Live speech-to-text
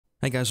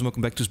Hi guys, and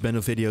welcome back to this brand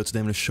new video. Today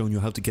I'm going to show you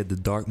how to get the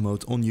dark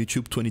mode on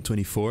YouTube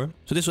 2024.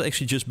 So this will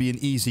actually just be an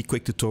easy,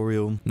 quick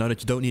tutorial. Now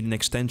that you don't need an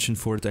extension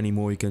for it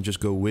anymore, you can just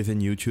go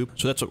within YouTube.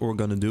 So that's what we're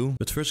gonna do.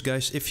 But first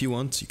guys, if you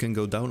want, you can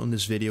go down on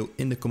this video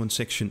in the comment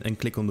section and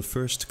click on the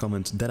first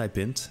comment that I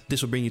pinned.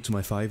 This will bring you to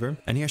my Fiverr.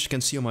 And here as you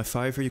can see on my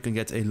Fiverr, you can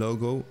get a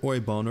logo or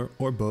a banner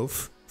or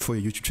both for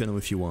your YouTube channel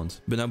if you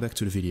want. But now back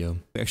to the video.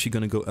 We're actually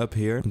gonna go up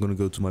here. I'm gonna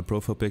go to my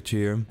profile picture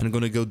here. And I'm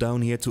gonna go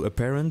down here to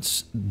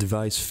apparent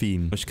device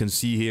theme. As you can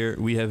see here,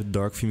 we have a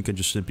dark theme. You can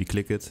just simply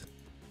click it.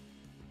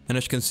 And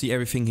as you can see,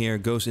 everything here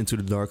goes into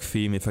the dark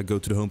theme. If I go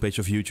to the homepage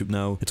of YouTube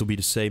now, it will be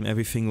the same.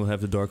 Everything will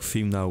have the dark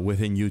theme now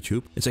within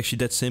YouTube. It's actually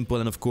that simple.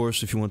 And of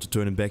course, if you want to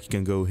turn it back, you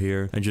can go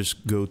here and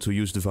just go to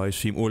use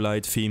device theme or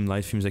light theme.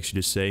 Light theme is actually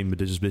the same, but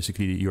this is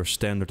basically your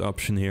standard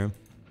option here.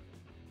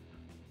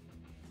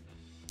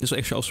 This will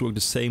actually also work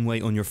the same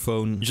way on your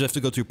phone. You just have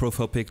to go to your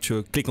profile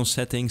picture, click on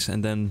settings,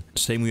 and then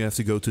the same way you have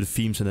to go to the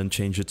themes and then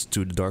change it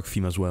to the dark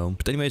theme as well.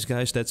 But anyways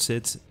guys, that's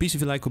it. Please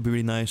if you like, would be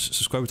really nice.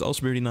 Subscribe would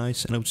also be really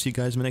nice. And I will see you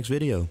guys in my next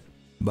video.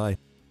 Bye.